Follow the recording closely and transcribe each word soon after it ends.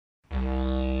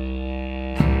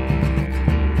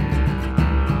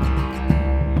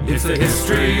It's the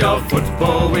history of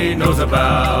football we knows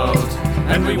about,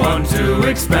 and we want to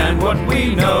expand what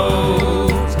we know.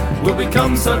 We'll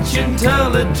become such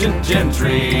intelligent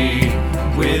gentry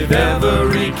with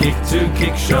every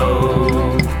kick-to-kick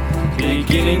show.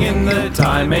 Beginning in the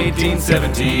time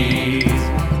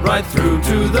 1870s, right through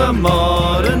to the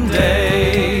modern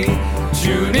day.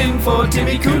 Tune in for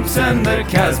Timmy Coops and the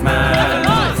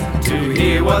Kazman to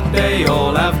hear what they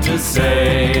all have to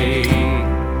say.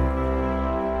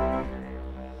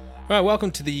 Right, welcome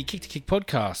to the Kick to Kick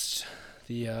podcast,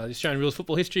 the Australian Rules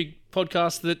Football History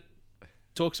podcast that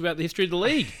talks about the history of the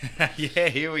league. Yeah,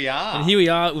 here we are. And here we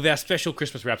are with our special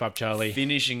Christmas wrap-up, Charlie.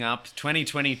 Finishing up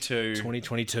 2022.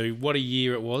 2022. What a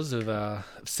year it was of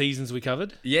seasons we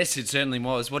covered. Yes, it certainly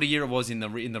was. What a year it was in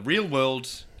the real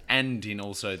world and in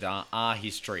also our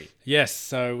history. Yes,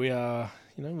 so we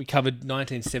covered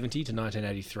 1970 to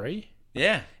 1983.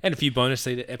 Yeah. And a few bonus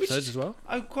episodes as well.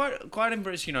 I'm quite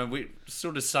impressed. We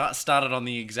sort of started on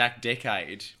the exact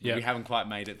decade. But we haven't quite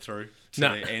made it through to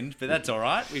the end, but that's all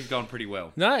right. We've gone pretty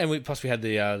well. No, and plus we had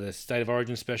the State of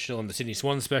Origin special and the Sydney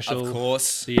Swan special. Of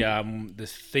course. The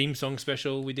theme song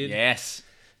special we did. Yes.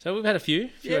 So we've had a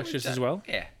few extras as well.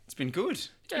 Yeah, it's been good. It's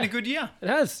been a good year. It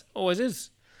has. Always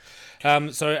is.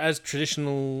 So as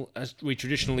we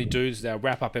traditionally do, this is our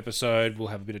wrap-up episode. We'll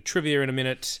have a bit of trivia in a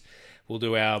minute. We'll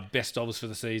do our best ofs for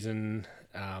the season,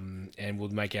 and we'll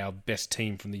make our best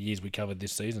team from the years we covered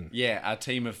this season. Yeah, our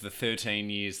team of the 13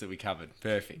 years that we covered.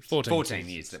 Perfect. 14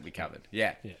 years that we covered.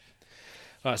 Yeah. All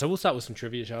right, so we'll start with some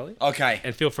trivia, Charlie. Okay.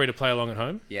 And feel free to play along at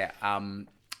home. Yeah.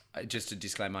 Just a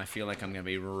disclaimer, I feel like I'm going to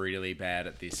be really bad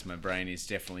at this. My brain is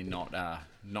definitely not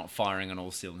firing on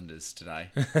all cylinders today.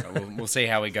 But we'll see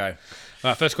how we go.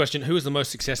 All right, first question. Who was the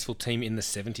most successful team in the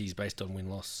 70s based on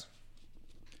win-loss?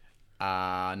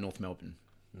 North Melbourne.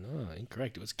 No,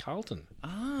 incorrect. It was Carlton.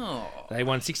 Oh. They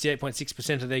won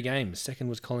 68.6% of their games. Second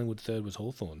was Collingwood. Third was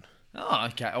Hawthorn. Oh,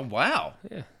 okay. Oh, wow.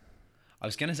 Yeah. I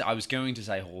was going to say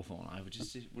Hawthorn. I would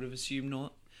have assumed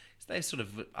North. They're sort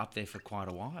of up there for quite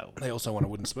a while. They also won a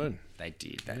wooden spoon. They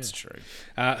did. That's true.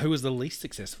 Who was the least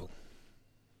successful?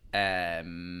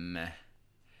 Melbourne.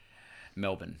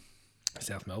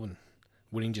 South Melbourne,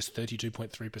 winning just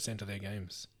 32.3% of their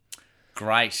games.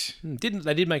 Great.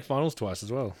 They did make finals twice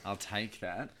as well. I'll take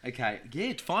that. Okay.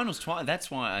 Yeah, finals twice.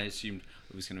 That's why I assumed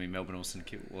it was going to be Melbourne or St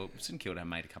Kilda. Well, St Kilda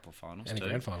made a couple of finals and too. a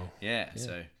grand final. Yeah.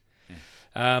 So.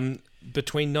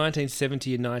 Between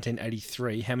 1970 and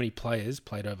 1983, how many players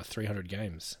played over 300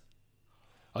 games?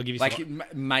 I'll give you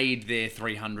made their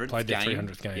 300th played game. Their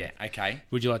 300th game. Yeah, okay.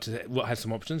 Would you like to have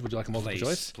some options? Would you like a multiple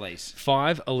choice? Please.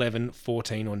 5, 11,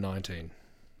 14 or 19?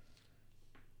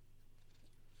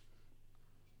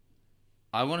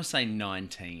 I want to say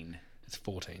 19. It's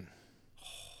 14.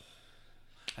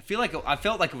 I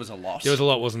felt like it was a loss. There was a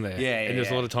lot, wasn't there? Yeah, and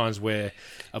there's a lot of times where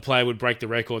a player would break the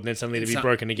record and then suddenly it'd be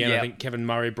broken again. Yeah. I think Kevin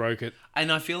Murray broke it.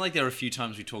 And I feel like there were a few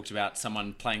times we talked about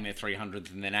someone playing their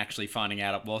 300th and then actually finding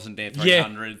out it wasn't their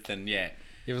 300th. And it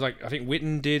was like, I think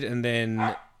Whitten did, and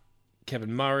then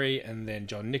Kevin Murray, and then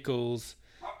John Nichols,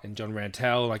 and John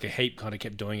Rantel, like a heap kind of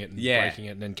kept doing it and breaking it,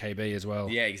 and then KB as well.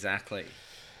 Yeah, exactly.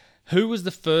 Who was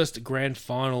the first grand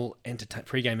final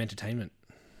pre-game entertainment?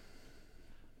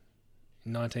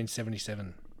 In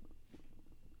 1977.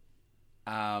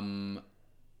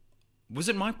 Was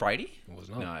it Mike Brady? It was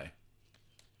not.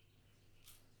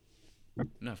 No.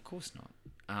 No, of course not.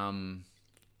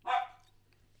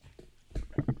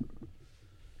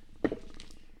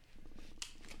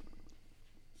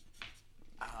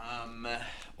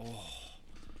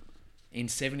 In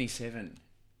 77.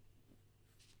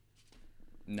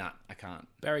 Nah, I can't.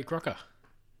 Barry Crocker.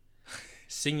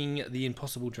 Singing The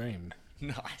Impossible Dream.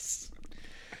 Nice.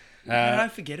 How did I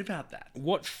forget about that?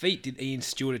 What feat did Ian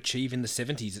Stewart achieve in the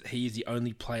 70s that he is the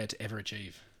only player to ever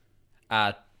achieve?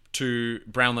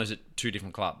 Brownlows at two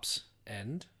different clubs.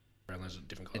 And? Brownlows at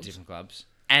different clubs. At different clubs.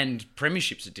 And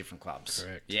premierships at different clubs.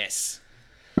 Correct. Yes.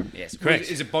 Correct.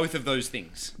 Is it both of those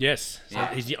things? Yes. So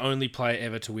he's the only player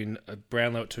ever to win a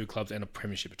Brownlow at two clubs and a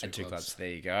premiership at two clubs. There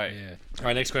you go. Yeah. All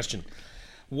right, next question.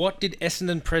 What did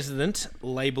Essendon president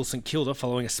label St Kilda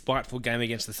following a spiteful game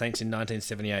against the Saints in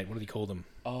 1978? What did he call them?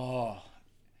 Oh.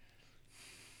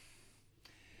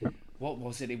 What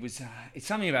was it? It was. It's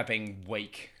something about being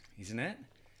weak, isn't it?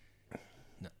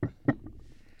 No.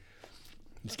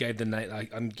 Just gave the name.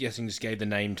 I'm guessing just gave the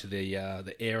name to the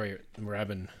area at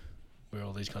Moorabbin where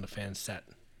all these kind of fans sat.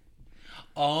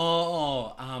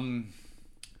 Oh.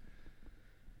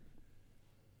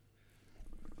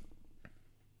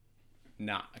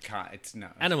 No, I can't. It's no.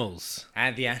 Animals.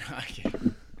 And the animal.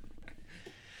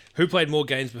 Who played more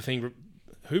games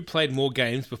Who played more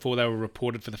games before they were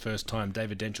reported for the first time,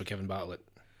 David Dench or Kevin Bartlett?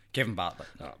 Kevin Bartlett.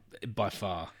 By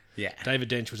far. Yeah. David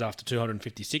Dench was after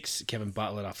 256, Kevin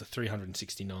Bartlett after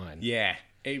 369. Yeah.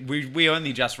 We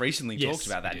only just recently Yes, talked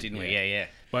about that, we did, didn't we? yeah. Yeah.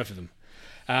 Both of them.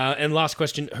 And last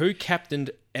question, who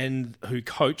captained and who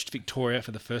coached Victoria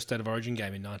for the first State of Origin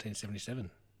game in 1977?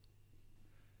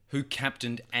 Who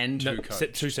captained and who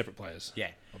coached? Two separate players. Yeah.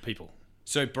 Or people.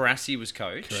 So Barassi was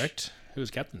coach. Correct. Who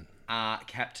was captain?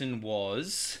 Captain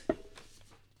was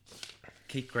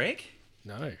Keith Gregg.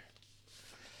 No.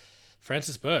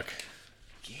 Francis Burke.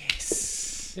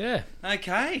 Yes. Yeah.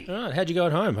 Okay. All right. How'd you go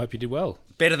at home? Hope you did well.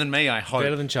 Better than me, I hope.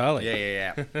 Better than Charlie.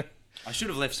 Yeah. I should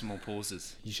have left some more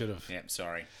pauses. You should have. Yeah,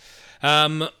 sorry.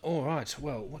 All right.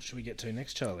 Well, what should we get to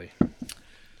next, Charlie?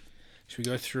 Should we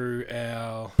go through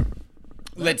our...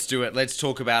 Let's do it. Let's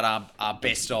talk about our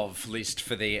best of list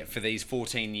for these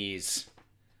 14 years.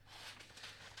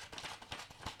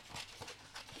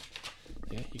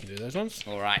 Yeah, you can do those ones.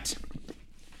 All right.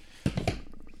 Do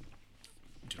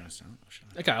you want to start? Or should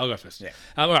I? Okay, I'll go first. Yeah.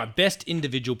 All right. Best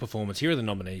individual performance. Here are the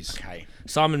nominees. Okay.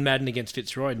 Simon Madden against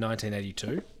Fitzroy in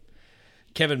 1982.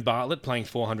 Kevin Bartlett playing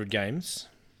 400 games.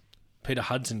 Peter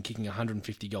Hudson kicking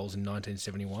 150 goals in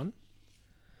 1971.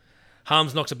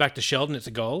 Harms knocks it back to Sheldon. It's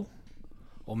a goal.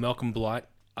 Or Malcolm Blight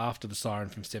after the siren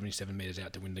from 77 metres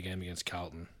out to win the game against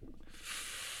Carlton.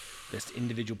 Best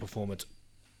individual performance.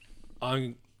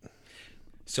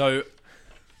 So,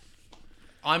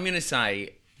 I'm going to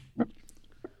say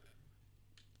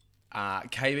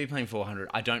KB playing 400,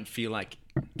 I don't feel like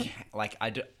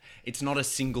it's not a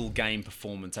single game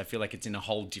performance. I feel like it's in a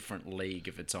whole different league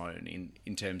of its own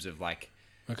in terms of like...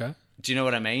 Okay. Do you know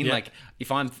what I mean? Yeah. Like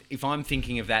if I'm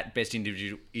thinking of that best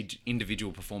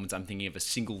individual performance, I'm thinking of a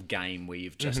single game where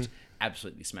you've just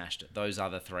absolutely smashed it. Those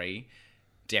other three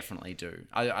definitely do.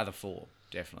 Other four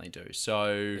definitely do.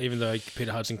 So Even though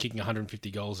Peter Hudson kicking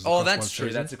 150 goals is oh, across that's one true.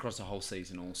 season. That's across the whole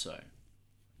season also.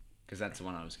 Because that's the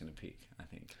one I was going to pick, I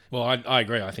think. Well, I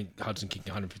agree. I think Hudson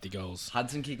kicking 150 goals.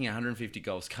 Hudson kicking 150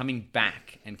 goals, coming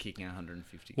back and kicking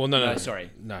 150. Well, no,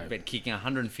 sorry. no. But kicking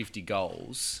 150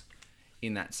 goals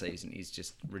in that season is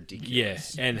just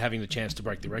ridiculous. Yeah, and having the chance to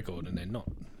break the record and then not.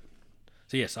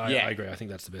 So yes, I agree. I think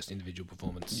that's the best individual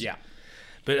performance. Yeah.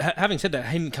 But having said that,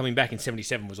 him coming back in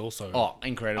 77 was also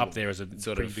incredible. up there as a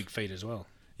pretty big feat as well.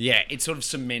 Yeah, it sort of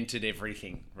cemented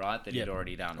everything, right, that he'd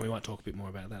already done. We might talk a bit more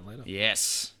about that later.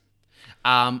 Yes.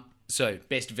 So,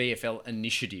 best VFL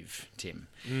initiative, Tim.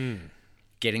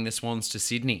 Getting the Swans to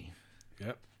Sydney.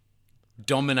 Yep.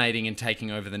 Dominating and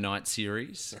taking over the night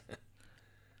series.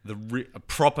 A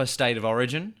proper State of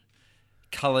Origin.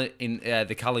 Colour in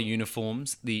the colour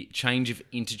uniforms. The change of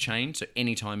interchange, so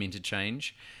anytime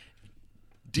interchange.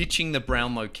 Ditching the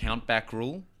Brownlow countback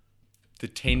rule. The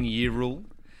 10-year rule.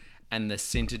 And the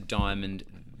centred diamond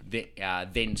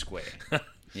then square.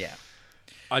 Yeah.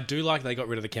 I do like they got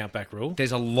rid of the countback rule.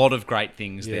 There's a lot of great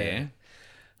things there.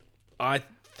 I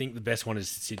think the best one is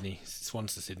Sydney.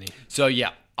 Swans to Sydney. So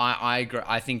yeah, I agree.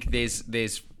 I think there's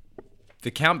the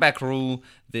countback rule,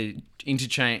 the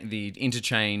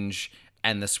interchange,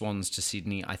 and the Swans to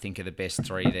Sydney. I think are the best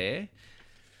three there.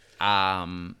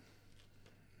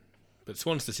 But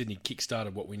Swans to Sydney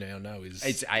kickstarted what we now know is...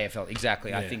 It's AFL,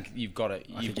 exactly. Yeah. I think you've got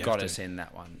to send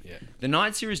that one. Yeah. The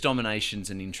night series domination's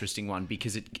an interesting one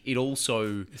because it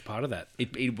also... It's part of that.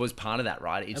 It was part of that,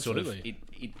 right? It Absolutely. sort of...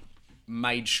 It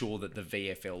made sure that the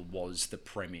VFL was the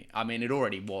premier. I mean, it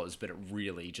already was, but it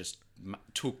really just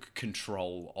took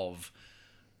control of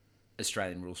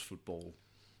Australian rules football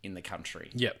in the country.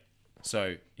 Yep.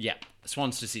 So, yeah,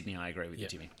 Swans to Sydney, I agree with you,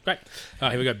 Timmy. Great.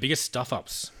 Here we go. Biggest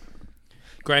stuff-ups.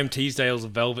 Graham Teasdale's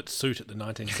velvet suit at the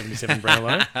 1977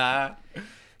 Brownlow.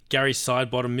 Gary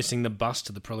Sidebottom missing the bus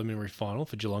to the preliminary final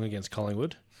for Geelong against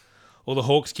Collingwood. Or the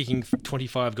Hawks kicking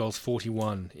 25 goals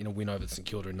 41 in a win over St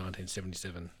Kilda in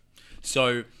 1977.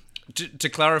 So, to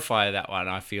clarify that one,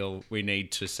 I feel we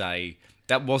need to say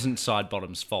that wasn't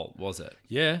Sidebottom's fault, was it?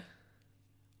 Yeah.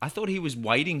 I thought he was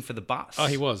waiting for the bus. Oh,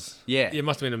 he was? Yeah. It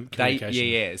must have been a communication.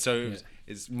 Yeah. So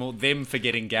it's more them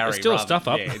forgetting Gary. It's still a stuff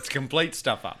up. Yeah, it's complete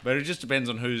stuff up. But it just depends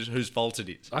on whose fault it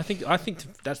is. I think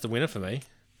that's the winner for me.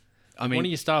 I mean, one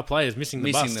of your star players missing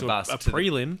the bus to a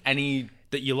prelim and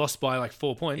that you lost by like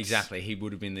 4 points. Exactly. He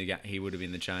would have been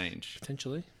the change.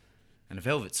 Potentially. And a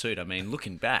velvet suit, I mean,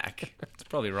 looking back, it's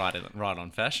probably right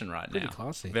on fashion right now. Pretty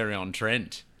classy. Very on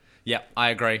trend. Yeah, I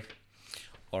agree.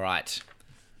 All right.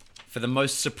 For the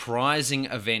most surprising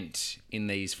event in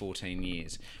these 14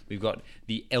 years, we've got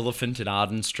the Elephant at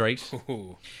Arden Street.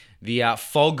 Ooh. The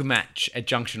fog match at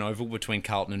Junction Oval between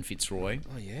Carlton and Fitzroy.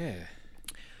 Oh, yeah.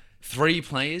 3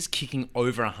 players kicking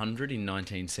over 100 in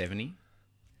 1970.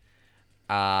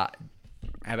 How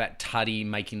about Tuddy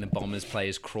making the Bombers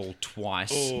players crawl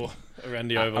twice Around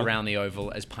the oval. around the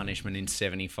oval as punishment in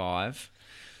 75,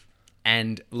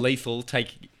 and Lethal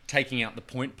taking out the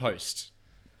point post.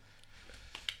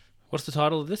 What's the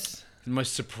title of this? The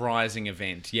most surprising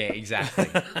event. Yeah, exactly.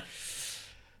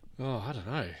 Oh, I don't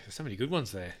know. There's so many good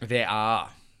ones there. There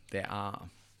are.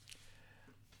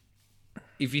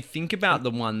 If you think about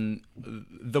the one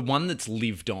that's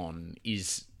lived on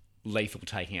is Lethal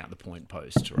taking out the point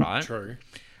post, right? True.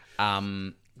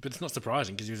 But it's not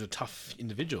surprising because he was a tough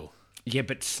individual. Yeah,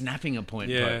 but snapping a point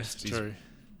Yeah, post true.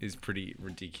 is pretty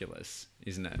ridiculous,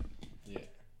 isn't it? Yeah.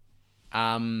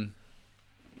 Um,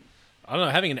 I don't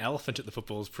know. Having an elephant at the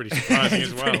football is pretty surprising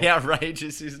as well. Pretty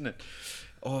outrageous, isn't it?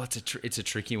 Oh, it's a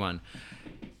tricky one.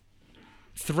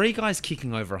 3 guys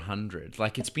kicking over 100.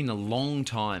 Like, it's been a long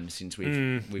time since we've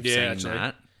seen actually.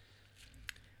 that.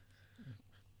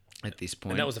 At this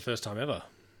point, And that was the first time ever.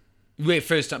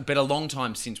 first time, but a long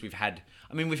time since we've had.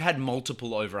 I mean, we've had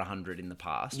multiple over 100 in the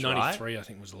past, 93, right? I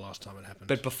think, was the last time it happened.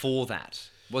 But before that,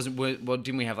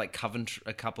 didn't we have like Coventry,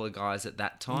 a couple of guys at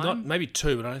that time? Not maybe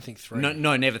 2, but I don't think 3.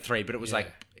 No, never 3. But it was Yeah.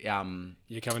 like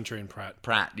Yeah, Coventry and Pratt.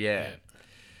 Pratt, yeah.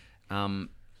 And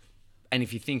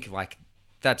if you think like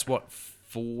that's what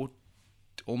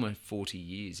almost 40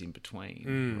 years in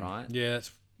between, right? Yeah,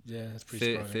 that's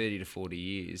pretty surprising. 30 to 40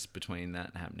 years between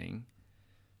that happening.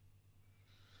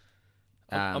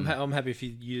 I'm happy if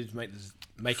you make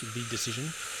the decision.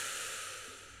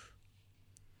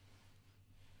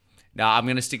 No, I'm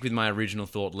going to stick with my original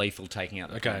thought. Lethal taking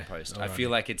out the point post. I Alrighty. feel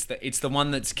like it's the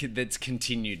one that's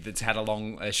continued, that's had a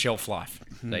long shelf life.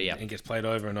 So yeah, And gets played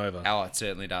over and over. oh, it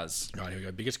certainly does. Right, here we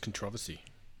go. Biggest controversy.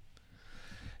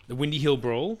 The Windy Hill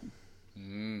Brawl.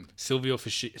 Silvio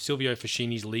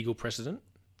Fascini's legal precedent.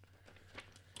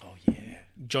 Oh yeah.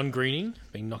 John Greening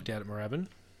being knocked out at Moorabbin.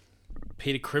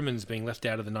 Peter Crimmins being left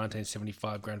out of the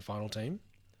 1975 grand final team.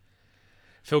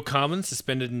 Phil Carman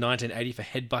suspended in 1980 for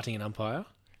headbutting an umpire.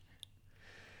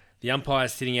 The umpire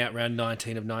sitting out round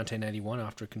 19 of 1981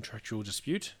 after a contractual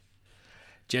dispute.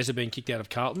 Jezza being kicked out of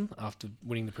Carlton after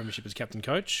winning the premiership as captain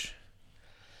coach.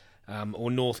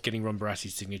 Or North getting Ron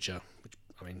Barassi's signature, which,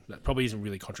 I mean, that probably isn't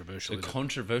really controversial. is it?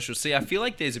 Controversial. See, I feel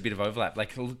like there's a bit of overlap.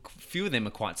 Like a few of them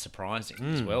are quite surprising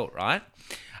as well, right?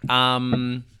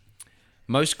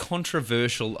 Most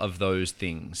controversial of those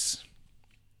things.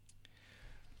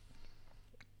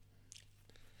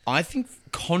 I think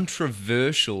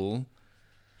controversial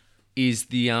is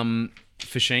the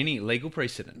Fascini legal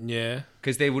precedent. Yeah.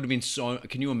 Because there would have been so...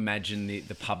 Can you imagine the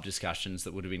pub discussions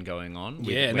that would have been going on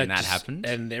when that happened?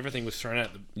 And everything was thrown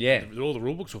out. All the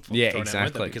rule books were thrown out, weren't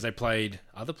exactly. they? Because they played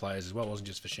other players as well. It wasn't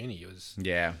just Fascini. It was...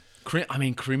 Yeah. I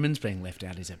mean, Crimmins being left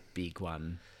out is a big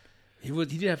one. He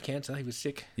did have cancer. He was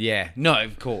sick. Yeah. No,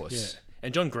 of course. Yeah.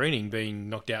 And John Greening being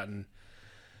knocked out and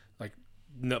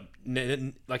he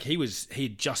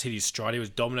had just hit his stride. He was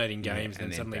dominating games,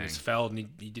 and then suddenly he was fouled, and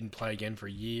he didn't play again for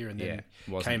a year, and then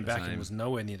came back and was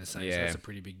nowhere near the same. So that's a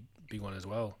pretty big one as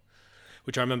well.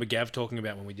 Which I remember Gav talking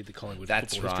about when we did the Collingwood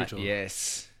football history tour.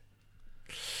 Yes.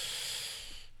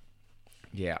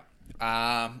 Yeah.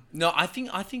 No, I think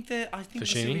the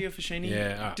Silvio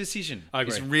Fascini decision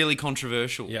is really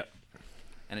controversial. Yeah.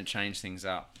 And it changed things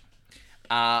up.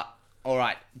 All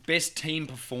right, best team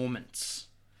performance.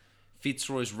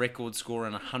 Fitzroy's record score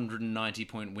and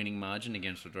 190-point winning margin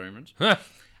against the Dromans.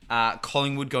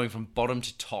 Collingwood going from bottom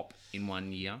to top in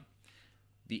 1 year.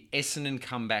 The Essendon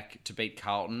comeback to beat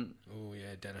Carlton. Oh,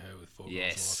 yeah, Danaher with 4 goals in the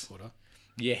last quarter.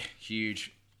 Yeah,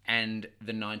 huge. And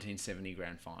the 1970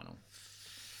 grand final.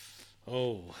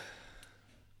 Oh.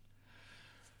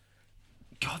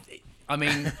 God, I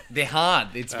mean, they're hard.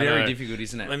 It's very difficult,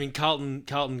 isn't it? I mean, Carlton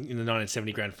in the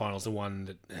 1970 grand final is the one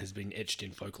that has been etched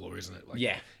in folklore, isn't it? Like,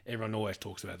 yeah. Everyone always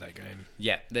talks about that game.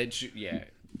 Yeah, it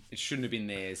shouldn't have been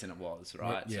theirs, and it was,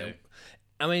 right? Yeah. So,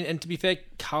 I mean, and to be fair,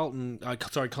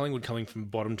 Collingwood coming from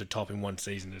bottom to top in one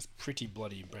season is pretty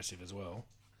bloody impressive as well.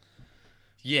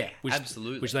 Yeah,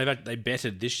 absolutely. Which they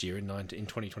betted this year in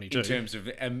 2022. In terms of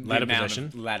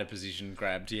ladder position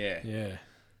grabbed, yeah. Yeah.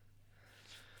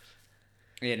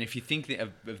 Yeah, and if you think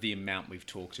of the amount we've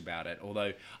talked about it,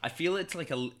 although I feel it's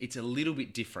it's a little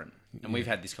bit different, and we've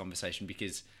had this conversation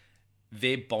because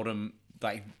their bottom,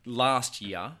 like last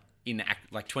year in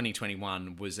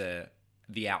 2021 was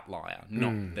the outlier,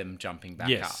 not them jumping back up.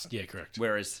 Yes, yeah, correct.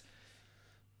 Whereas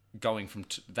going from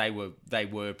they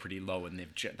were pretty low and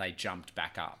they jumped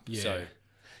back up. Yeah. So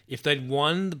if they'd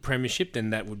won the premiership,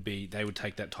 then they would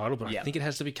take that title. But I think it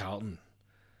has to be Carlton.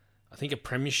 I think a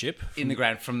premiership in the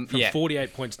ground from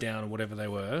 48 points down or whatever they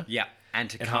were. Yeah, and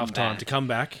to at come halftime back. to come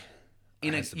back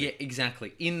In has to be. yeah,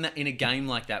 exactly. In a game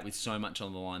like that with so much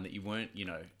on the line that you weren't,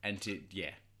 yeah,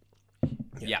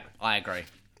 I agree.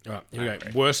 All right, here we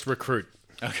go. Worst recruit.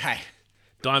 Okay.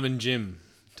 Diamond Jim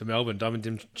to Melbourne.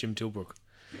 Diamond Jim Tilbrook.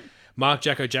 Mark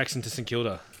Jacko Jackson to St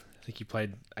Kilda. I think he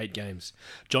played 8 games.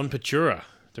 John Patura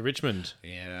to Richmond.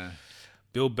 Yeah.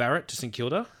 Bill Barrett to St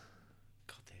Kilda.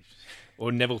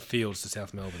 Or Neville Fields to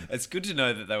South Melbourne. It's good to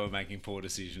know that they were making poor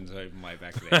decisions even way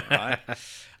back then, right?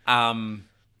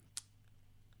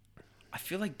 I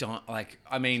feel like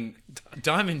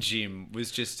Diamond Jim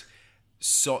was just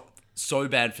so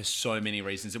bad for so many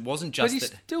reasons. It wasn't But just he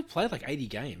that. still played like 80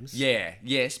 games. Yeah,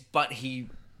 yes, but he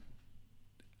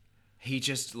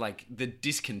just like the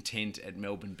discontent at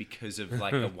Melbourne because of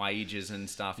like the wages and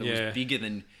stuff. It Yeah. was bigger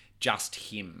than just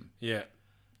him. Yeah,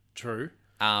 true.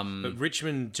 But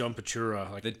Richmond, John Patura,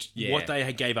 what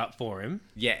they gave up for him.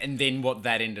 Yeah, and then what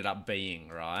that ended up being,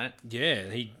 right? Yeah,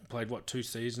 he played 2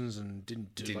 seasons and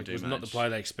didn't do was not the much. player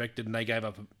they expected, and they gave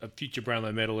up a future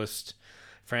Brownlow medalist,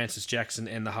 Francis Jackson,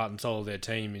 and the heart and soul of their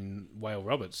team in Wale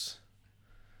Roberts.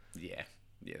 Yeah,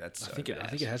 that's. So I think it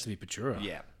bad. has to be Patura.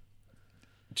 Yeah,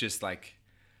 just like,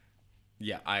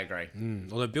 yeah, I agree.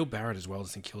 Although Bill Barrett as well to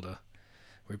St Kilda,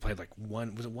 where he played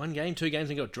one game, 2 games,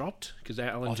 and got dropped because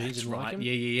Alan Jeans didn't like him.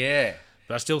 Yeah.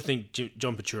 But I still think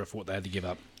John Patura for what they had to give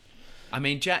up. I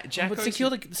mean, Jack. But St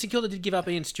Kilda did give up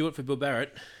Ian Stewart for Bill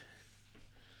Barrett.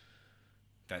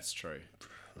 That's true.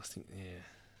 I think, yeah.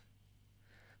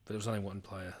 But it was only one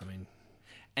player. I mean,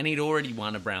 And he'd already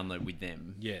won a Brownlow with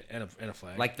them. yeah, and a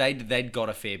flag. Like they'd got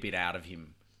a fair bit out of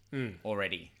him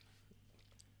already.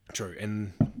 True.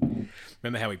 And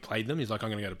remember how he played them? He's like, I'm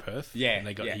going to go to Perth. Yeah,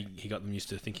 And yeah. he got them used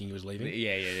to thinking he was leaving.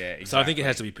 Yeah. Exactly. So I think it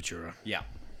has to be Patura. Yeah,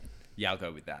 I'll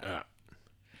go with that.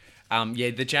 Alright. Yeah,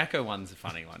 the Jacko one's a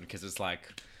funny one because it's like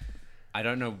I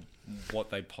don't know what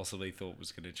they possibly thought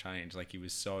was going to change. Like he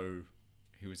was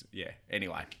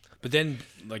anyway. But then,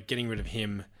 like, getting rid of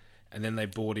him, and then they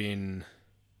bought in,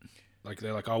 like,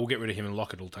 they're like, oh, we'll get rid of him and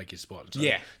Lockett will take his spot. So,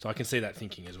 Yeah. So I can see that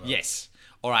thinking as well. Yes.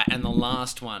 All right, and the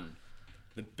last one,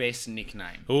 the best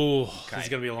nickname. Oh, this is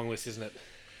going to be a long list, isn't it?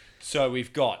 So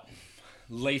we've got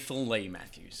Lethal Lee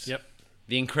Matthews. Yep.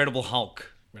 The Incredible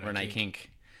Hulk, Renee Renee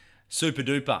Kink. Super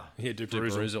Duper. Yeah,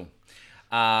 Duper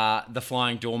The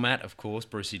Flying Doormat, of course,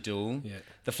 Brucey Dool. Yeah.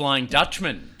 The Flying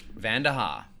Dutchman,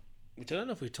 Vanderhaar. Which I don't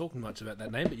know if we're talking much about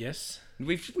that name, but yes.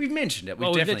 We've mentioned it. We've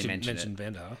Well, definitely mentioned mentioned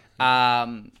it.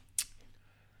 Vanderhaar.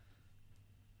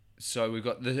 So we've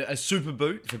got a Super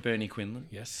Boot for Bernie Quinlan.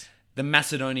 Yes. The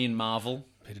Macedonian Marvel,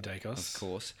 Peter Dacos. of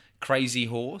course. Crazy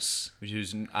Horse, which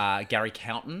is Gary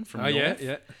Cowton from Oh, yeah, North.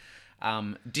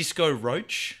 yeah. Disco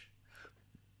Roach.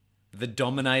 The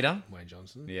Dominator. Wayne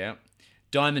Johnson. Yeah.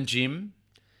 Diamond Jim.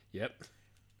 Yep.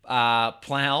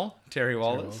 Plough, Terry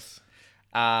Wallace.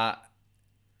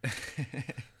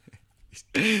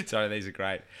 Sorry, these are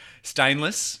great.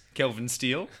 Stainless, Kelvin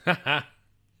Steele.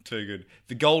 Too good.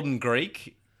 The Golden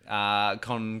Greek,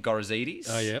 Con Gorazidis.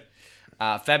 Oh, yep.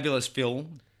 Fabulous Phil.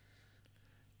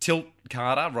 Tilt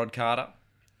Carter, Rod Carter.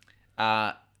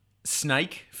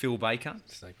 Snake, Phil Baker.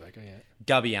 Snake Baker, yeah.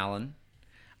 Gubby Allen.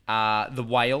 The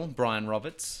Whale, Brian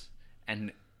Roberts.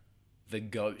 And the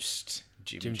Ghost,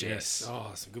 Jim Jess.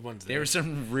 Oh, some good ones there. There are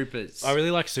some rippers. I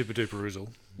really like Super Duper Rizzle.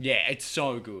 Yeah, it's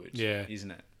so good. Yeah.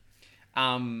 Isn't it?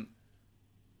 And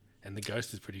the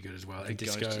Ghost is pretty good as well. And The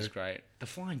Disco. Ghost is great. The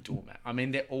Flying Doormat. I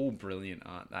mean, they're all brilliant,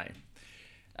 aren't they?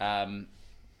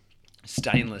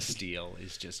 Stainless Steel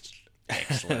is just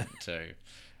excellent too.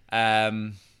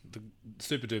 The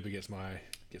Super Duper gets my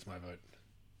vote.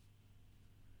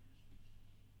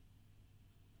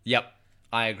 Yep,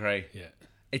 I agree. Yeah.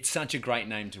 It's such a great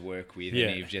name to work with, Yeah.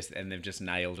 and they've just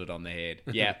nailed it on the head.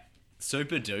 Yeah,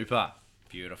 Super Duper,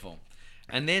 beautiful.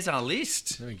 And there's our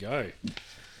list. There we go.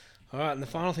 All right, and the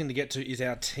final thing to get to is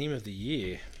our team of the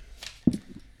year.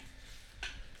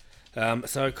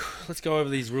 So let's go over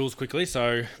these rules quickly.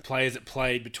 So players that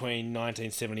played between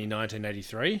 1970 and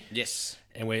 1983, Yes,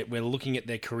 and we're looking at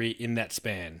their career in that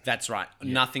span. that's right.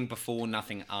 Nothing before,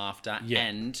 nothing after, Yeah.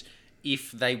 and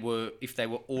if they were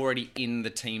already in the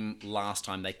team last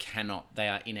time, they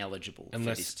are ineligible for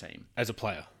this team As a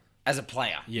player. as a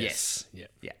player. Yes. Yes.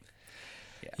 Yeah.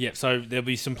 Yeah. Yeah. So there'll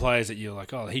be some players that you're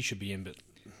like, oh, he should be in, but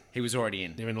He was already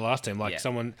in. they're in the last team. Like Yeah.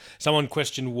 someone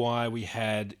questioned why we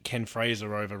had Ken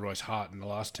Fraser over Royce Hart in the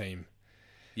last team.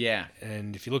 Yeah.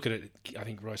 And if you look at it, I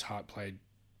think Royce Hart played,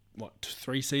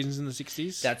 3 seasons in the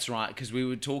 60s? That's right, because we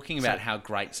were talking about how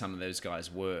great some of those guys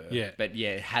were. Yeah. But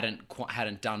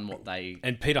hadn't done what they.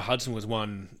 And Peter Hudson was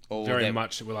one very they-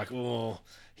 much that we're like, oh,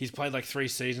 he's played like 3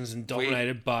 seasons and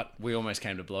dominated, but We almost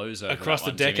came to blows over across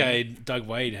that the one, Jimmy. decade, Doug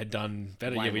Wade had done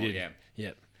better. Way Yeah, we more, did.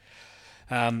 yeah.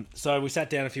 So we sat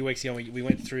down a few weeks ago and we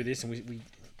went through this, and we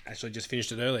actually just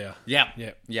finished it earlier. Yeah.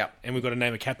 Yeah. Yeah. And we've got to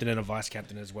name a captain and a vice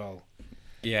captain as well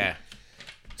Yeah.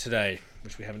 today,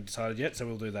 which we haven't decided yet, so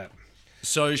we'll do that.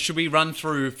 So should we run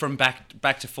through from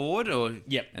back to forward, or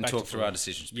Yep, and back talk to through forward. our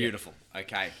decisions? Beautiful.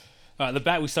 Okay. All right, the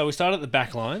back. So we started at the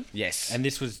back line. Yes. And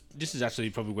this is actually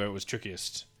probably where it was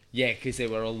trickiest. Yeah, because there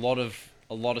were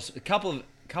a couple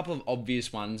of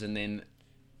obvious ones, and then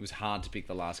it was hard to pick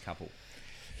the last couple.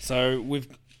 So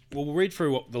we'll read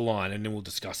through the line and then we'll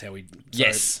discuss how we. So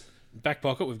Yes. Back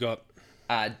pocket, we've got.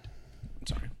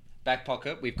 Back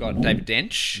pocket, we've got David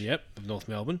Dench, Yep, of North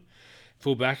Melbourne.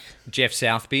 Full back, Jeff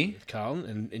Southby, Carlton,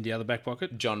 and in the other back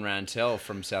pocket. John Rantel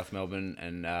from South Melbourne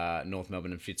and North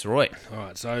Melbourne and Fitzroy. All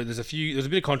right, so there's a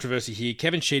bit of controversy here.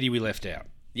 Kevin Sheedy we left out.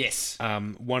 Yes.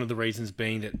 One of the reasons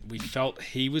being that we felt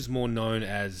he was more known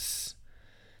as.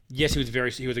 Yes,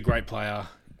 he was a great player,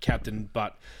 captain,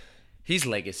 but His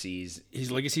legacy is... his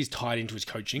legacy is tied into his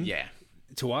coaching. Yeah.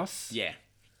 To us. Yeah.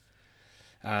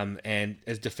 And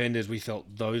as defenders, we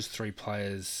felt those three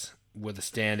players were the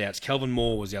standouts. Kelvin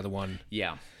Moore was the other one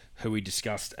Yeah. who we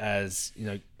discussed as,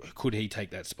 could he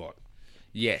take that spot?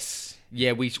 Yes.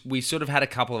 Yeah, we sort of had a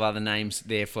couple of other names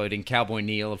there floating. Cowboy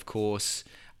Neal, of course,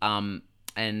 and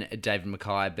David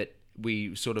Mackay, but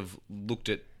we sort of looked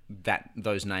at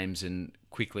those names and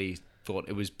quickly thought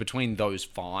it was between those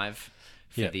five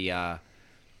for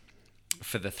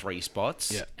the three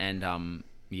spots. Yeah. And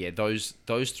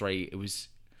those three, it was,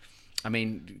 I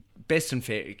mean, best and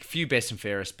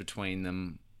fairest between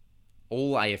them,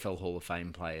 all AFL Hall of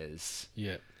Fame players.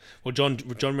 Yeah. Well, John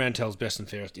Rantel's best and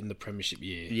fairest in the premiership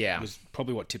year. Yeah. Was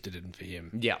probably what tipped it in for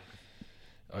him Yeah.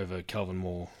 over Kelvin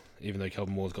Moore, even though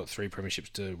Kelvin Moore's got 3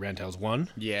 premierships to Rantel's 1.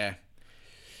 Yeah.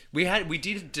 We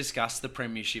did discuss the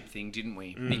premiership thing, didn't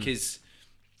we? Because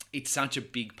it's such a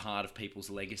big part of people's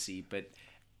legacy, but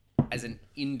as an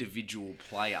individual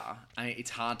player, I mean,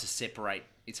 it's hard to separate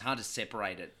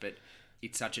it, but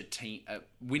it's such a team.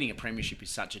 Winning a premiership is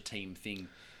such a team thing.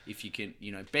 If you can,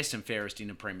 best and fairest in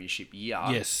a premiership year,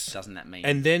 Yes. doesn't that mean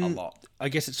And then a lot? I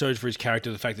guess it shows for his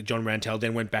character the fact that John Rantel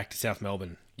then went back to South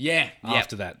Melbourne. Yeah.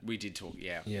 After that. we did talk.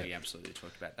 Yeah, we absolutely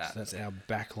talked about that. So that's our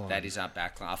back line. That is our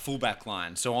back line, our full back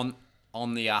line. So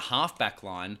on the half back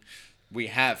line, we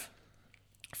have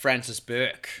Francis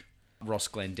Burke, Ross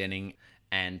Glendenning,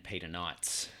 and Peter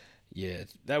Knights. Yeah,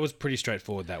 that was pretty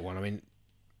straightforward, that one. I mean,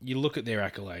 you look at their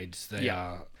accolades, they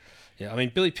are... Yeah, I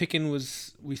mean, Billy Picken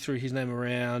we threw his name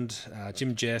around.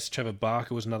 Jim Jess, Trevor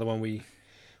Barker was another one we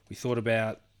thought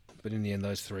about. But in the end,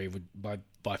 those three would,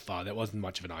 by far, that wasn't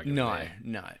much of an argument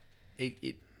there.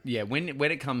 No. When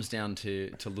it comes down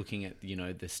to looking at, the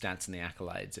stats and the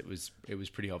accolades, it was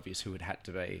pretty obvious who it had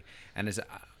to be. And it's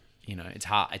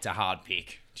a hard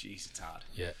pick. Jeez, it's hard.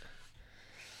 Yeah.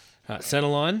 Centre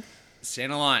line.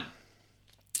 Centre line.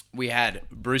 We had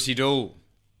Brucey Dool,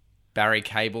 Barry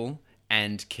Cable,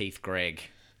 and Keith Gregg.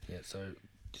 Yeah, so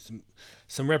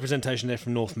some representation there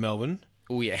from North Melbourne.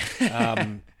 Oh, yeah.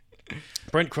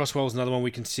 Brent Crosswell's another one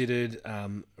we considered.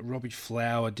 Robbie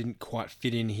Flower didn't quite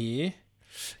fit in here.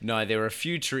 No, there were a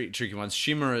few tricky ones.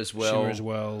 Shimmer as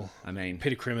well. I mean...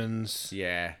 Peter Crimmins.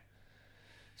 Yeah.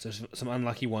 So some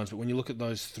unlucky ones. But when you look at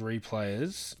those three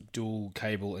players, Dool,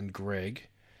 Cable, and Gregg,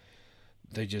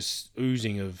 they're just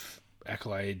oozing of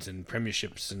accolades and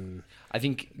premierships. And I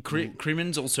think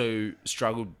Crimmins also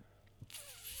struggled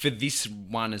for this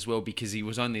one as well because he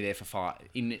was only there for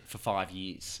 5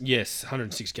 years. Yes,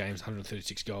 106 games,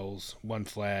 136 goals, 1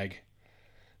 flag.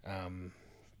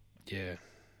 Yeah,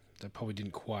 they probably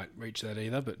didn't quite reach that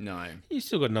either, but no, he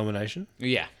still got a nomination.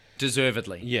 Yeah,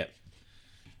 deservedly. Yeah.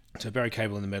 So Barry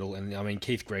Cable in the middle, and I mean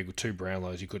Keith Gregg with 2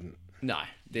 Brownlows, you couldn't. No,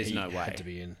 there's no way. Had to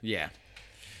be in. Yeah.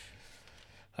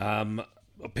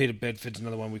 Peter Bedford's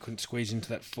another one we couldn't squeeze into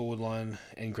that forward line,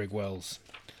 and Greg Wells.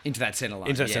 Into that centre line.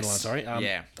 Into that centre line, sorry.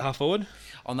 Yeah. Half forward?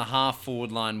 On the half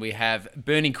forward line, we have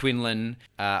Bernie Quinlan,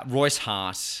 Royce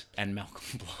Hart, and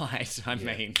Malcolm Blight. I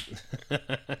mean,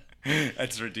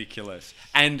 that's ridiculous.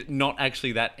 And not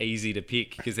actually that easy to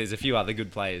pick because there's a few other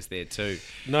good players there too.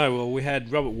 No, well, we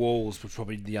had Robert Walls, was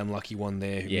probably the unlucky one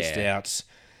there who missed out.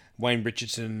 Wayne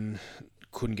Richardson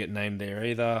couldn't get named there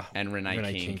either. And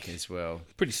Renee King as well.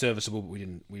 Pretty serviceable, but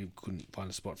we couldn't find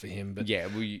a spot for him. But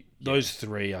those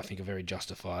three, I think, are very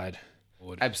justified.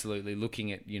 Absolutely.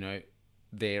 Looking at,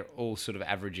 they're all sort of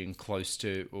averaging close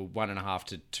to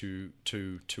 1.5 to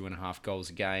 2.5 goals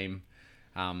a game,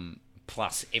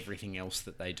 plus everything else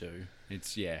that they do.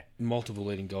 It's, multiple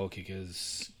leading goal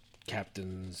kickers,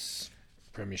 captains,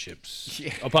 premierships.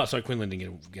 Yeah. Apart, sorry, Quinlan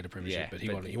didn't get a premiership, but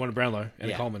he won a Brownlow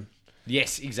and a Coleman.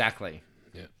 Yes, exactly.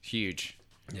 Yeah. Huge.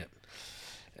 Yeah.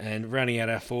 And rounding out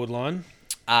our forward line.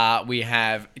 We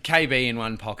have KB in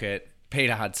one pocket,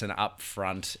 Peter Hudson up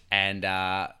front, and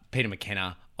Peter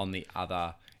McKenna on the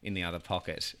other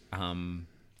pocket.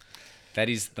 That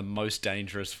is the most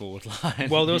dangerous forward line.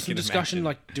 Well, there was you some can discussion, imagine.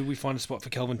 like, do we find a spot for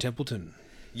Kelvin Templeton?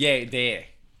 Yeah, there.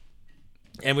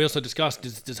 And we also discussed,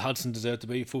 does Hudson deserve to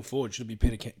be full forward? Should it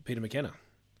be Peter McKenna?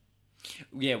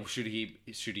 Yeah, well, should he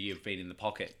have been in the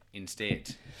pocket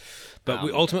instead? But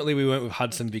ultimately we went with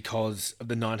Hudson because of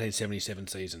the 1977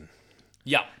 season.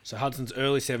 Yeah. So Hudson's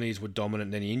early 70s were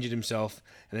dominant, then he injured himself,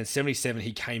 and then 77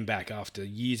 he came back after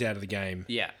years out of the game.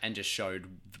 Yeah, and just showed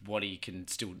what he could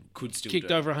still Kicked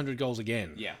do. over 100 goals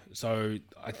again. Yeah. So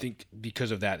I think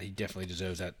because of that, he definitely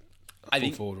deserves that I full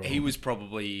think forward role. he was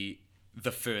probably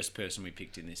the first person we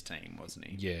picked in this team, wasn't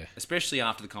he? Yeah. Especially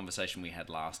after the conversation we had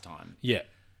last time. Yeah.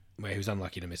 Where he was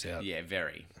unlucky to miss out. Yeah,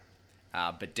 very.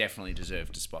 But definitely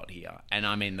deserved a spot here. And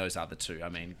I mean, those other two. I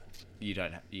mean,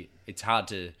 it's hard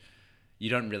to. You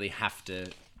don't really have to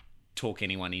talk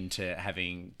anyone into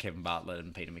having Kevin Bartlett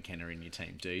and Peter McKenna in your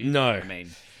team, do you? No.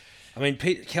 I mean,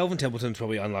 Kelvin Templeton's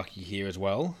probably unlucky here as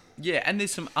well. yeah, and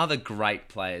there's some other great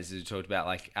players who talked about,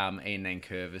 like Ian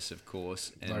Nankervis, of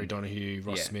course. And, Larry Donahue,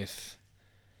 Ross yeah. Smith,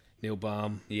 Neil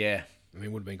Baum. Yeah. I mean,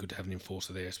 it would have been good to have an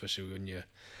enforcer there, especially when you're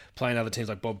playing other teams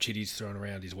like Bob Chitty's thrown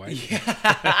around his way.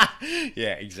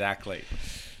 Yeah, exactly.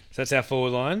 So that's our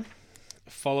forward line.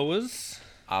 Followers.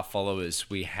 Our followers,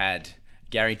 we had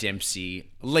Gary Dempsey,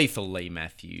 Lethal Lee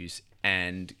Matthews,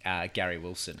 and Gary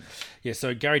Wilson. Yeah,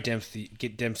 so Gary Dempsey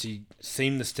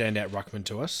seemed the standout ruckman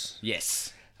to us.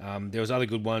 Yes. There was other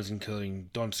good ones, including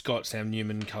Don Scott, Sam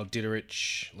Newman, Carl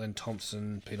Ditterich, Len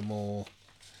Thompson, Peter Moore,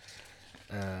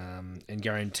 and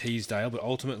Gary Teasdale. But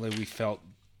ultimately, we felt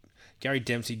Gary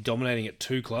Dempsey dominating at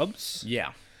two clubs,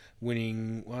 Yeah.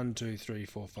 winning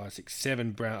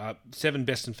 7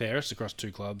 best and fairest across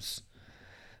two clubs.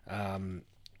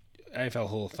 AFL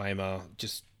Hall of Famer,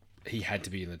 just he had to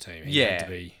be in the team. He had to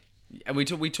be. And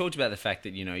we talked about the fact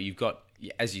that, you've got,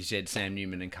 as you said, Sam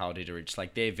Newman and Carl Ditterich.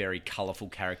 Like, they're very colourful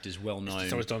characters, well known.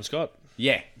 So was Don Scott.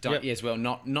 Yeah, Yep. yes, well,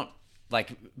 not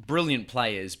like brilliant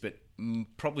players, but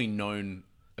probably known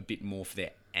a bit more for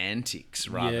their antics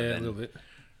Yeah, a rather little bit.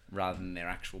 than their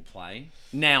actual play.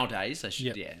 Nowadays, I should,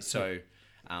 Yep. yeah. So,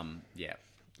 yeah.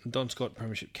 Don Scott,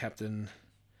 Premiership captain.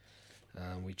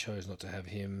 We chose not to have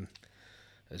him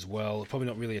as well. Probably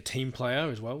not really a team player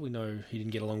as well. We know he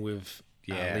didn't get along with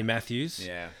Lee Matthews.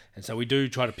 Yeah. And so we do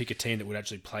try to pick a team that would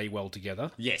actually play well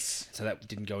together. Yes. So that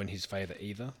didn't go in his favour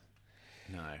either.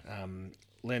 No.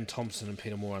 Len Thompson and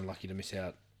Peter Moore unlucky to miss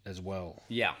out as well.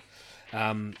 Yeah.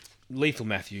 Lethal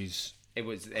Matthews, It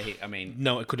was, I mean,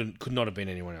 no, it could not have been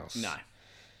anyone else. no.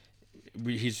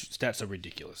 His stats are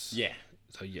ridiculous. Yeah.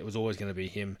 So yeah, it was always going to be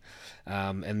him.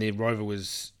 And the rover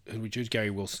was, who did we choose? Gary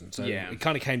Wilson. So Yeah. it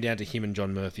kind of came down to him and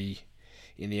John Murphy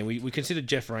in the end. We considered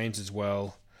Jeff Rains as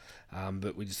well,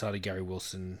 but we decided Gary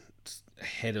Wilson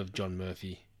ahead of John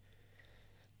Murphy.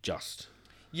 Just.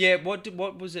 Yeah, what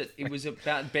was it? It was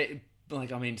about,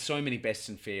 so many best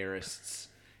and fairests.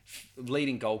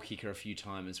 Leading goal kicker a few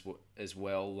times as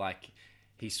well. Like,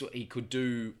 he could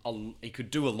do a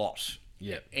lot.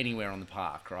 Yeah. Anywhere on the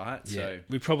park, right? Yeah. So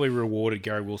We probably rewarded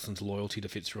Gary Wilson's loyalty to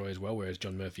Fitzroy as well, whereas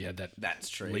John Murphy had that that's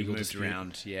true. legal He moved dispute.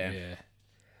 around. Yeah.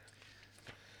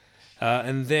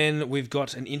 And then we've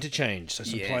got an interchange. So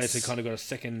some Yes. players who kind of got a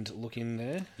second look in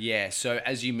there. Yeah, so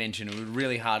as you mentioned, it was a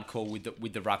really hard call with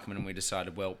the ruckman, and we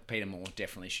decided, well, Peter Moore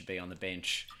definitely should be on the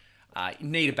bench.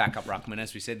 Need a backup ruckman,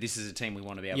 as we said. This is a team we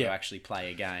want to be able Yeah. to actually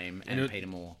play a game, and Peter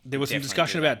Moore. There was some definitely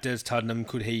discussion do that. about Des Tuddenham,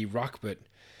 could he ruck, but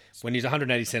when he's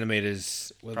 180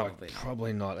 centimetres, we're Probably like, not.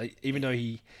 probably not. Even though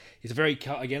he's a very,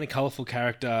 again, a colourful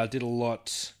character, did a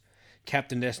lot,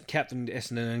 captained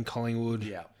Essendon and Collingwood.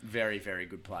 Yeah, very, very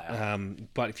good player.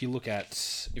 But if you look at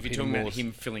if you're Peter talking about Moore's-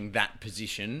 him filling that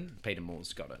position, Peter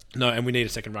Moore's got it. No, and we need a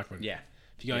second ruckman. Yeah.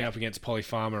 If you're going up against Polly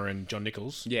Farmer and John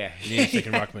Nichols, Yeah. you need a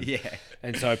second ruckman. Yeah.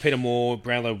 And so Peter Moore,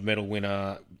 Brownlow medal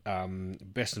winner,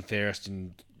 best and fairest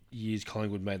in years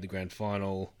Collingwood made the grand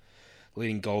final,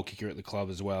 leading goal kicker at the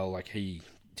club as well. Like, he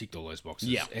ticked all those boxes.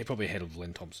 Yeah. Probably ahead of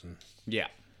Len Thompson. Yeah.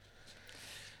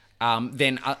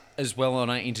 Then, as well on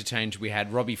our interchange, we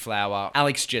had Robbie Flower,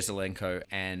 Alex Jezelenko,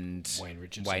 and Wayne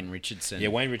Richardson. Yeah, Yeah,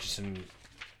 Wayne Richardson,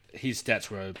 his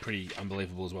stats were pretty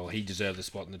unbelievable as well. He deserved the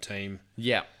spot in the team.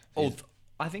 Yeah. All three.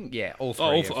 Oh,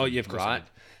 of yeah, of course. Right.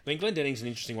 I mean, Glenn Denning's an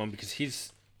interesting one because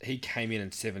he came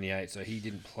in 78, so he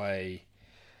didn't play.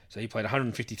 So he played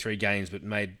 153 games, but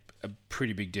made a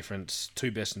pretty big difference. 2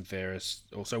 best and fairest,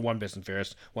 also 1 best and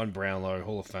fairest, 1 Brownlow,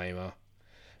 Hall of Famer.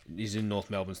 He's in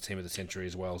North Melbourne's team of the century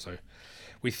as well. So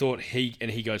we thought he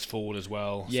goes forward as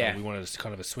well. Yeah. So we wanted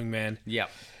kind of a swingman. Yeah.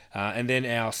 And then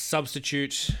our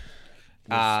substitute,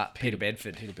 Peter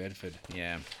Bedford. Peter Bedford.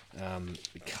 Yeah.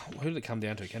 Who did it come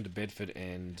down to? It came to Bedford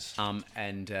and...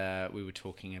 We were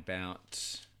talking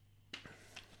about...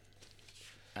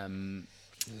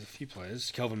 There's a few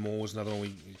players. Kelvin Moore was another one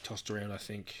we tossed around, I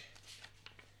think.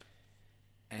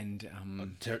 And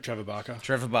Trevor Barker.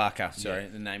 Trevor Barker. Sorry,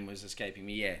 the name was escaping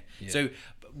me. Yeah. So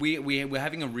we're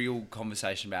having a real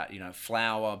conversation about,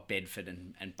 Flower, Bedford,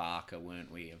 and Barker,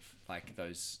 weren't we? Of like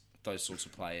those sorts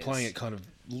of players Playing it kind of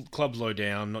club low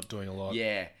down, not doing a lot.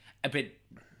 Yeah,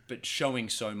 but showing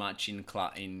so much in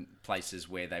places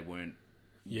where they weren't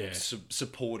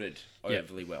supported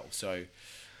overly well. So,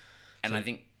 I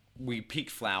think we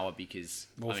picked Flower because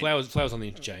Flower's on the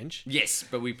interchange. Yes,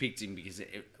 but we picked him because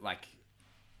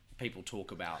people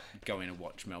talk about going to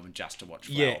watch Melbourne just to watch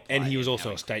Flower. Yeah, and he was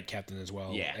also a state captain as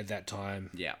well at that time.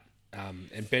 Yeah.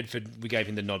 And Bedford, we gave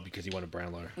him the nod because he won a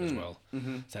Brownlow as well.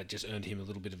 Mm-hmm. So that just earned him a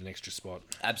little bit of an extra spot.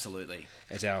 Absolutely.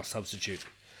 As our substitute.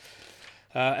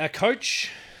 Our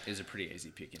coach... It was a pretty easy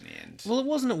pick in the end. Well, it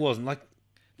wasn't.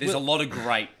 There's a lot of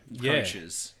great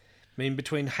coaches. I mean,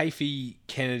 between Hafey,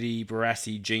 Kennedy,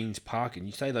 Barassi, Jeans, Parkin,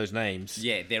 you say those names.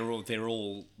 Yeah, they're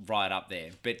all right up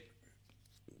there. But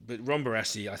Ron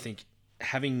Barassi, I think,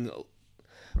 having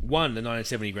won the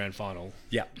 1970 grand final,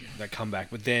 that comeback,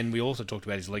 but then we also talked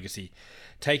about his legacy,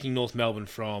 taking North Melbourne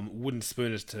from wooden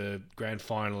spooners to grand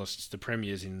finalists to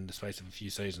premiers in the space of a few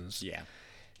seasons,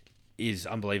 is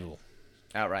unbelievable.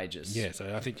 Outrageous. Yeah,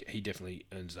 so I think he definitely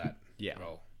earns that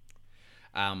role.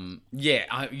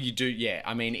 You do. Yeah,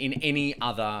 I mean, in any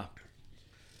other,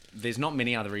 there's not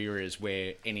many other eras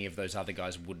where any of those other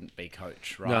guys wouldn't be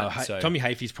coach, right? No, Tommy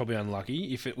Hafey's probably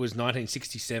unlucky. If it was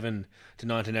 1967 to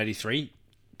 1983,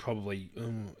 probably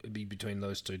it'd be between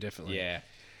those two, definitely. Yeah,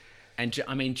 and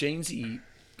I mean, Jeansy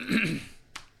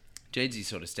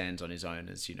sort of stands on his own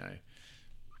as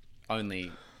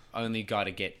only guy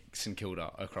to get St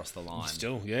Kilda across the line.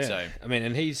 Still, yeah. So I mean,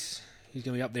 and he's going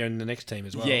to be up there in the next team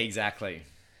as well. Yeah, exactly.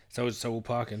 So will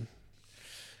Parkin.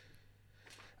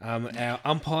 Our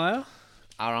umpire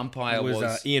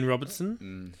was Ian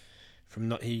Robertson.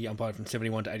 He umpired from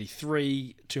 71 to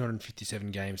 83,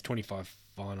 257 games, 25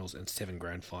 finals, and 7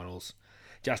 grand finals,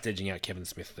 just edging out Kevin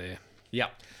Smith there.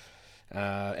 Yep.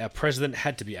 Our president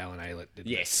had to be Alan Aylett.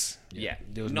 Yes. Yeah.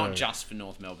 There was not just for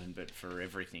North Melbourne, but for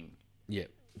everything. Yeah.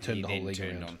 Turned the whole league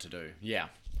around. On to do. Yeah.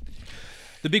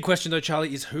 The big question though,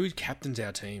 Charlie, is who captains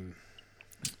our team?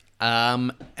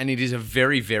 And it is a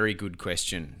very, very good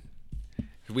question.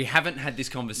 We haven't had this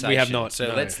conversation. We have not. So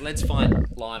no. let's find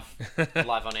live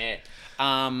on air.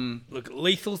 Look,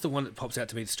 Lethal's the one that pops out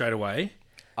to me straight away.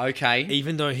 Okay.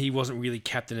 Even though he wasn't really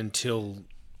captain until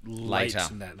later.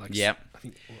 In that, yep. I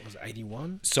think what was it,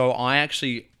 81. So I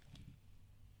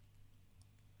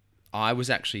was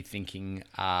actually thinking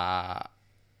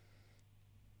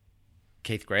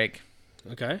Keith Gregg.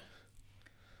 Okay.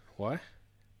 Why?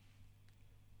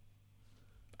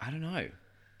 I don't know.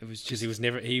 It was because he was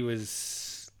never. He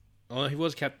was. Oh, he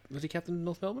was Was he captain of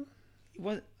North Melbourne? He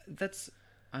wasn't,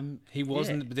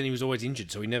 but then he was always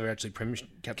injured, so he never actually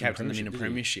captained them in a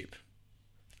premiership.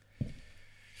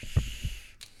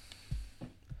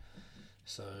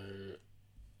 So,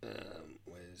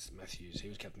 where's Matthews? He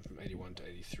was captain from 81 to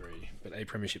 83, but a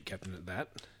premiership captain at that.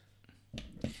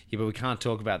 Yeah, but we can't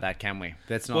talk about that, can we?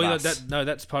 That's not us.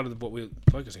 That's part of what we're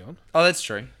focusing on. Oh, that's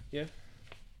true. Yeah.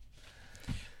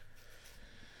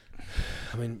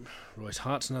 I mean, Royce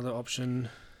Hart's another option.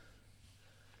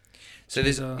 So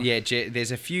there's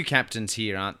a few captains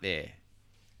here, aren't there?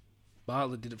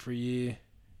 Bartlett did it for a year.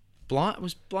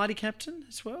 Was Blighty captain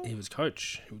as well? He was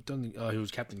coach. He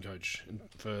was captain coach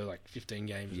for like 15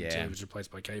 games until he was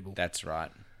replaced by Cable. That's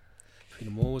right.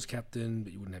 Peter Moore was captain,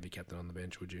 but you wouldn't have your captain on the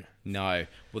bench, would you? No.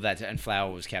 Well, and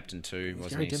Flower was captain too,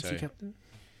 wasn't he? Dempsey captain?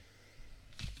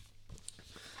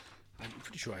 I'm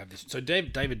pretty sure I have this. So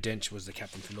David Dench was the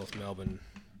captain for North Melbourne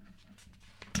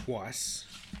twice.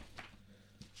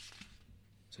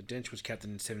 So Dench was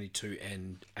captain in 72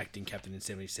 and acting captain in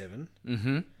 77.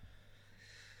 Mm-hmm.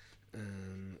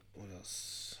 What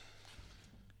else?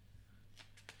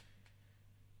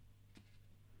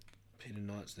 Peter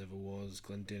Knights never was.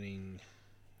 Glendenning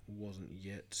wasn't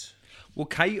yet. Well,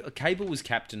 Cable was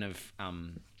captain of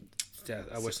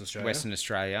Western Australia. Western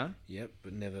Australia. Yep,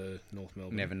 but never North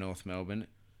Melbourne. Never North Melbourne.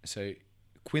 So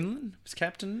Quinlan was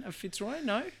captain of Fitzroy?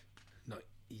 No? Not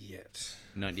yet.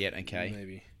 Not yet, okay.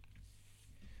 Maybe.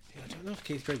 Yeah, I don't know if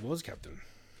Keith Gregg was captain.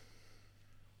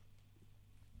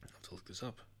 I'll have to look this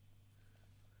up.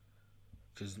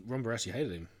 Because Ron Barassi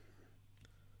hated him.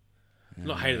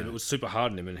 Not hated him, it was super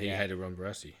hard on him, and he hated Ron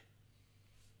Barassi.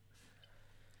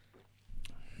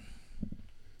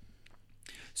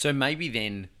 So maybe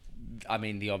then, I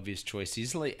mean, the obvious choice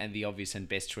is the obvious and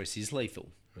best choice is Lethal.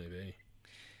 Maybe.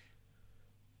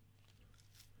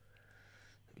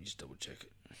 Let me just double check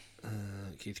it.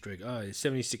 Keith Gregg. Oh, it's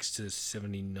 76 to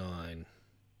 79.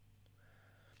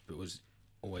 But was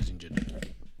always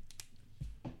injured.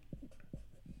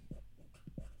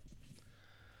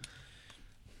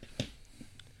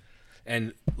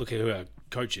 And look at who our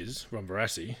coach is, Ron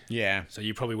Barassi. Yeah. So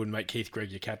you probably wouldn't make Keith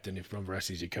Gregg your captain if Ron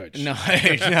Barassi's your coach. No,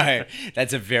 no,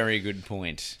 that's a very good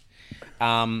point.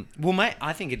 Well, mate,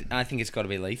 I think it's got to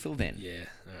be Lethal then. Yeah,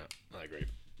 I agree.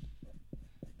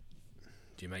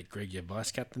 Do you make Greg your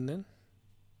vice captain then?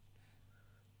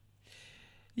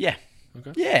 Yeah.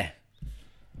 Okay. Yeah.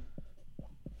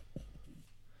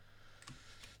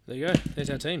 There you go. There's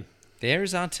our team. There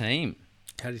is our team.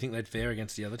 How do you think they'd fare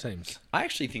against the other teams? I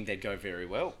actually think they'd go very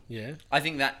well. Yeah. I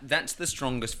think that's the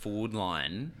strongest forward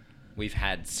line we've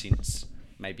had since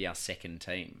maybe our second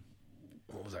team.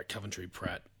 What was that? Coventry,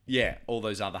 Pratt. Yeah, all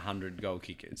those other 100-goal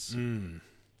kickers.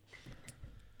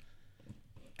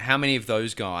 How many of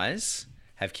those guys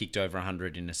have kicked over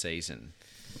 100 in a season?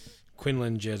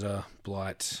 Quinlan, Jezza,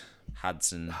 Blight,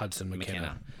 Hudson,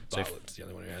 McKenna. So Bartlett's the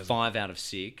only one who has. 5 out of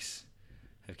 6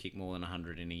 have kicked more than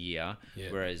 100 in a year, Yeah.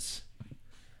 whereas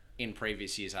in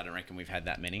previous years, I don't reckon we've had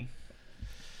that many.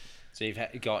 So you've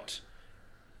got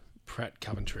Pratt,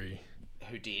 Coventry.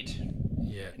 who did.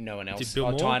 Yeah. No one else. Did Bill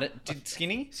Moore? Tied it. Did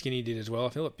Skinny? Skinny did as well. I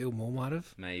feel like Bill Moore might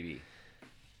have. Maybe.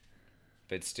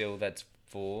 But still, that's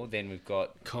 4. Then we've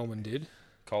got Coleman did.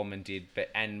 Coleman did,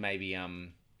 and maybe No,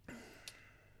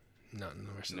 the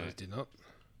rest of those did not.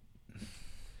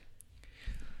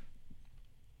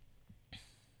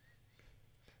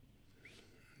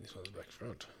 This one's back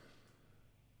front.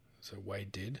 So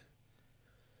Wade did.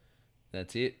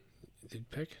 that's it. Did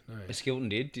Peck? No. Skilton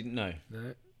didn't know.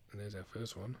 No. And there's our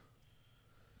first one.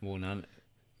 Well, none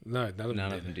No, none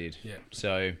of them did. Yeah.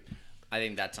 So I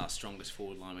think that's our strongest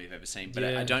forward line we've ever seen. But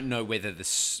Yeah. I don't know whether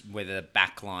the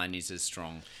back line is as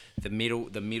strong. The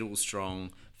middle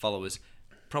strong. Followers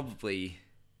probably.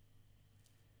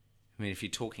 I mean, if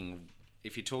you're talking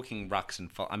rucks and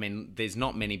I mean, there's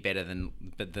not many better than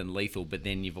Lethal. But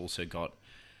then you've also got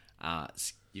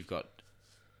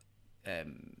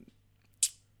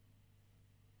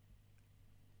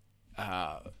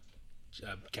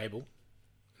Cable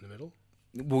in the middle.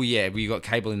 Well, yeah, we got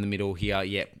Cable in the middle here.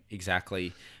 Yep,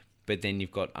 exactly. But then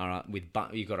you've got our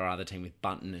other team with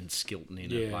Bunton and Skilton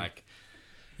in it. Like,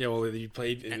 yeah, well, it'd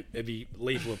be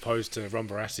lethal opposed to Ron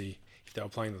Barassi if they were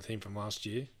playing the team from last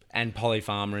year. And Polly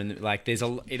Farmer and like,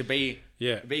 it'd be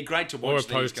great to watch or these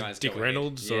opposed guys to Dick go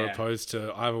Reynolds, ahead. or opposed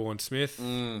to Ivor Smith.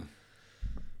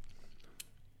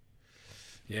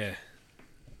 Yeah,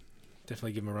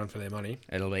 definitely give them a run for their money.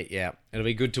 It'll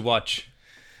be good to watch.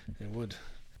 It would.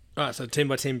 All right, so team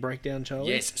by team breakdown, Charlie.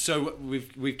 Yes, so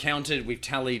we've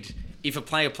tallied. If a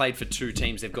player played for 2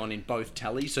 teams, they've gone in both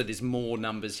tallies. So there's more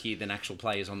numbers here than actual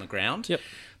players on the ground. Yep.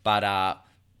 But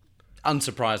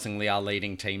unsurprisingly, our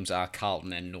leading teams are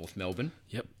Carlton and North Melbourne.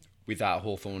 Yep. With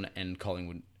Hawthorn and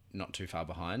Collingwood not too far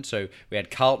behind. So we had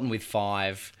Carlton with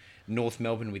 5, North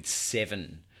Melbourne with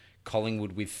 7,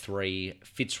 Collingwood with 3,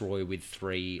 Fitzroy with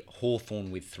 3,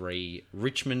 Hawthorn with 3,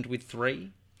 Richmond with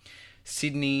 3,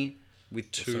 Sydney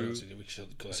with 2.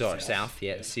 South.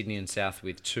 Yeah, Sydney and South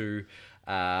with 2,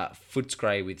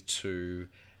 Footscray with 2,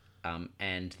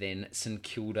 and then St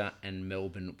Kilda and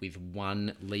Melbourne with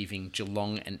 1, leaving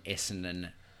Geelong and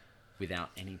Essendon without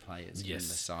any players in the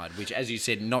side, which, as you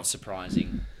said, not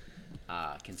surprising,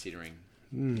 considering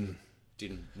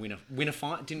didn't win a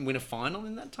final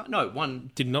in that time. No,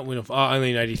 one did not win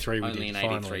only in '83. only in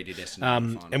 '83 did Essendon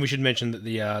win a final. And we should mention that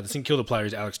the St Kilda player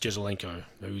is Alex Jezelenko,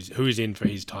 who is in for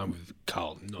his time with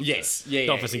Carlton. Not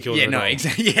for St Kilda. Yeah, no,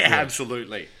 exactly. Yeah,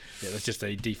 absolutely. Yeah, that's just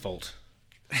a default.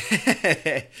 All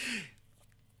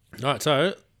right,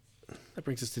 so that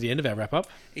brings us to the end of our wrap up.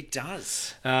 It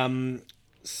does.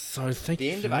 So thank The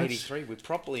you. end for of that. '83, we're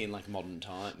properly in like modern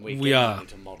time. We are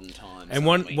into modern times. And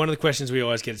one of the questions we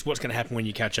always get is, what's going to happen when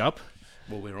you catch up?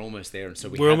 Well, we're almost there, and so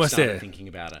We're have almost started there. thinking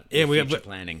about it. Yeah, we future have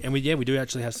planning. and we do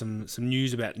actually have some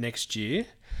news about next year.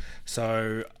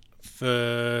 So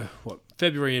for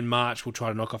February and March, we'll try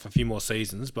to knock off a few more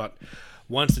seasons. But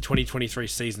once the 2023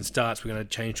 season starts, we're going to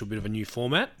change to a bit of a new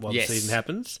format while Yes. the season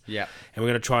happens. Yeah. And we're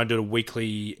going to try and do a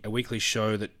weekly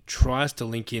show that tries to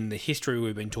link in the history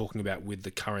we've been talking about with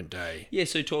the current day. Yeah,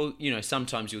 so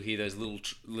sometimes you'll hear those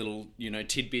little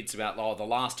tidbits about, the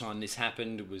last time this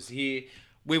happened was here.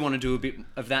 We want to do a bit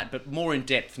of that, but more in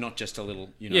depth, not just a little,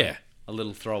 a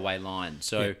little throwaway line.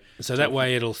 So that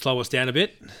way it'll slow us down a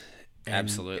bit. And,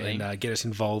 Absolutely. And get us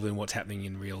involved in what's happening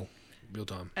in real real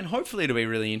time. And hopefully it'll be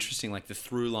really interesting, like the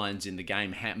through lines in the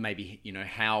game,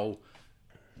 how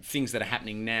things that are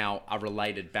happening now are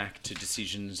related back to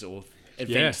decisions or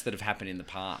events that have happened in the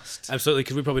past. Absolutely,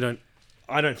 because we probably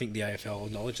I don't think the AFL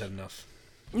acknowledge that enough.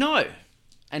 No.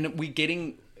 And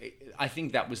I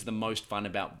think that was the most fun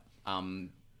about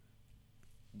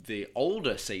the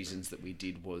older seasons that we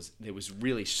did, was there was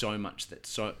really so much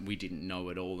that we didn't know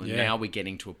at all. And now we're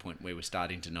getting to a point where we're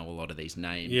starting to know a lot of these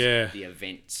names, the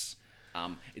events.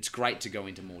 It's great to go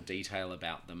into more detail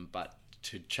about them, but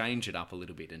to change it up a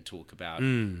little bit and talk about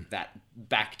that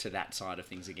back to that side of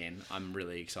things again, I'm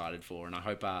really excited for, and I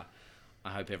hope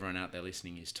everyone out there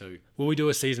listening is too. Will we do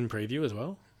a season preview as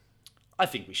well? I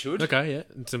think we should. Okay, yeah,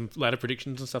 and some ladder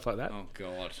predictions and stuff like that. Oh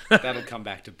God, that'll come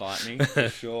back to bite me for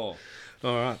sure.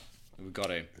 All right, we've got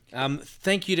to.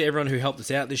 Thank you to everyone who helped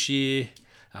us out this year.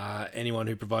 Anyone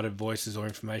who provided voices or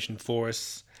information for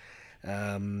us.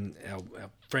 Our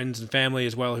friends and family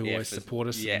as well, who always support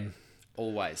us. Yeah,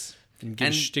 always. And give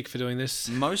a shtick for doing this.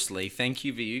 Mostly, thank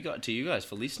you to you guys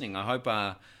for listening. I hope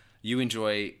you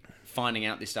enjoy finding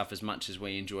out this stuff as much as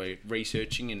we enjoy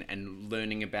researching and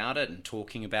learning about it and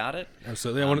talking about it.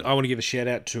 Absolutely. I want to give a shout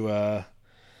out to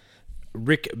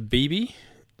Rick Beebe,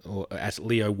 or at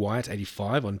Leo White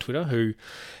 85 on Twitter, who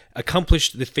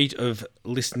accomplished the feat of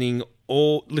listening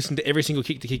to every single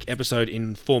Kick to Kick episode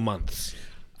in 4 months.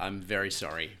 I'm very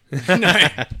sorry. No,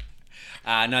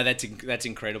 that's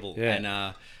incredible. Yeah. And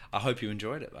I hope you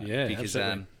enjoyed it. Mate, yeah, because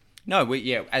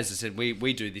absolutely. As I said,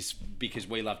 we do this because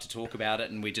we love to talk about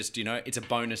it, and we just, it's a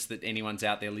bonus that anyone's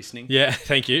out there listening. Yeah,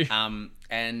 thank you.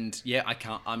 And yeah,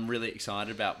 I'm really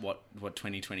excited about what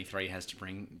 2023 has to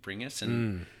bring us.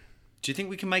 And do you think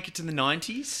we can make it to the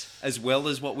 90s as well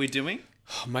as what we're doing?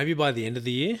 Maybe by the end of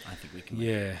the year. I think we can.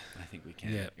 I think we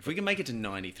can. Yeah. If we can make it to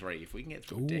 93, if we can get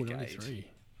through a decade. 93.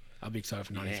 I'll be excited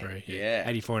for 93. Yeah.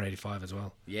 84 and 85 as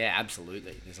well. Yeah,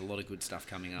 absolutely. There's a lot of good stuff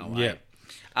coming our way.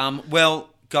 Yeah. Well,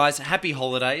 guys, happy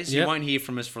holidays. You won't hear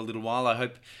from us for a little while. I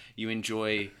hope you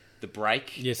enjoy the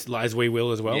break. Yes, as we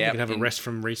will as well. We can have a rest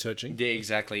from researching. Yeah,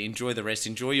 exactly. Enjoy the rest.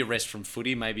 Enjoy your rest from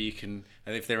footy. Maybe you can,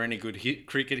 if there are any good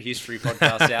cricket history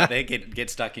podcasts out there, get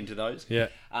stuck into those. Yeah.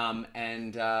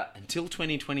 And until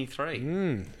 2023.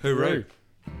 Hooroo.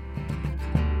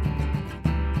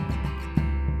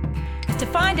 To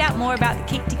find out more about the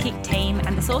Kick to Kick team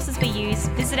and the sources we use,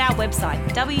 visit our website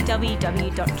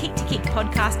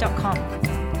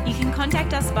www.kicktokickpodcast.com. You can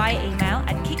contact us via email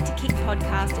at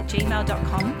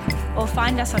kicktokickpodcast@gmail.com or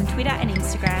find us on Twitter and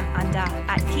Instagram under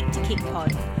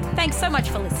 @KickToKickPod. Thanks so much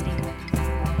for listening.